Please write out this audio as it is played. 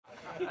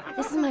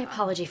This is my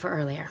apology for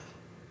earlier.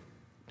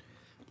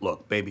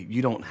 Look, baby,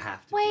 you don't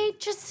have to. Wait,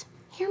 just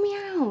hear me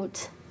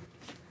out.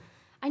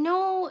 I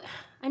know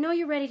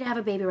you're ready to have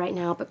a baby right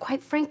now, but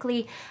quite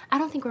frankly, I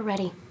don't think we're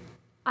ready.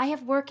 I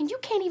have work, and you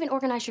can't even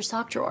organize your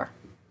sock drawer.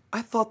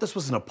 I thought this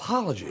was an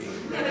apology.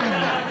 I'm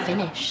not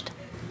finished.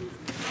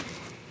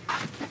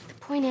 The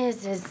point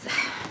is,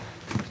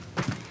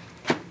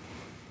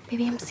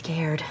 baby, I'm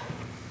scared.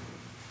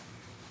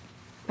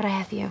 But I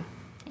have you.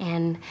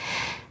 And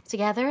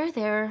together,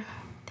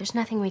 there's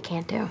nothing we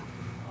can't do.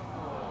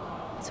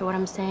 So what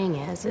I'm saying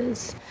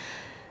is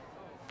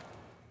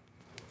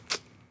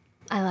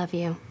I love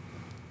you.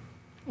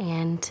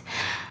 And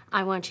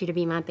I want you to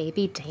be my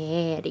baby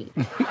daddy.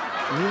 Really?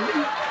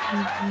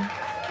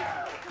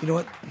 Mm-hmm. You know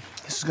what?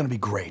 This is gonna be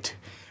great.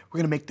 We're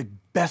gonna make the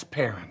best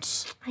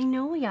parents. I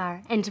know we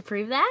are. And to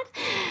prove that,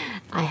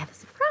 I have a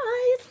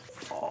surprise.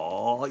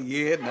 Oh,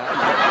 yeah, now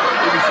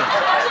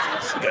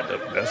surprise. She got the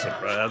best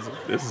surprise.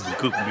 This is a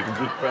good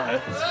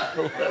surprise.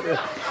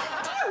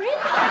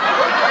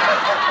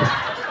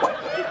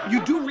 You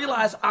do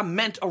realize I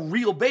meant a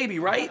real baby,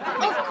 right?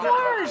 Of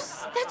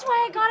course. That's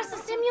why I got us a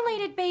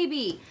simulated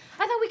baby.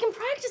 I thought we can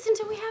practice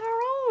until we have our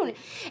own.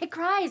 It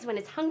cries when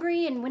it's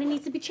hungry and when it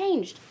needs to be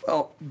changed.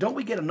 Well, don't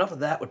we get enough of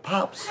that with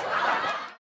Pops?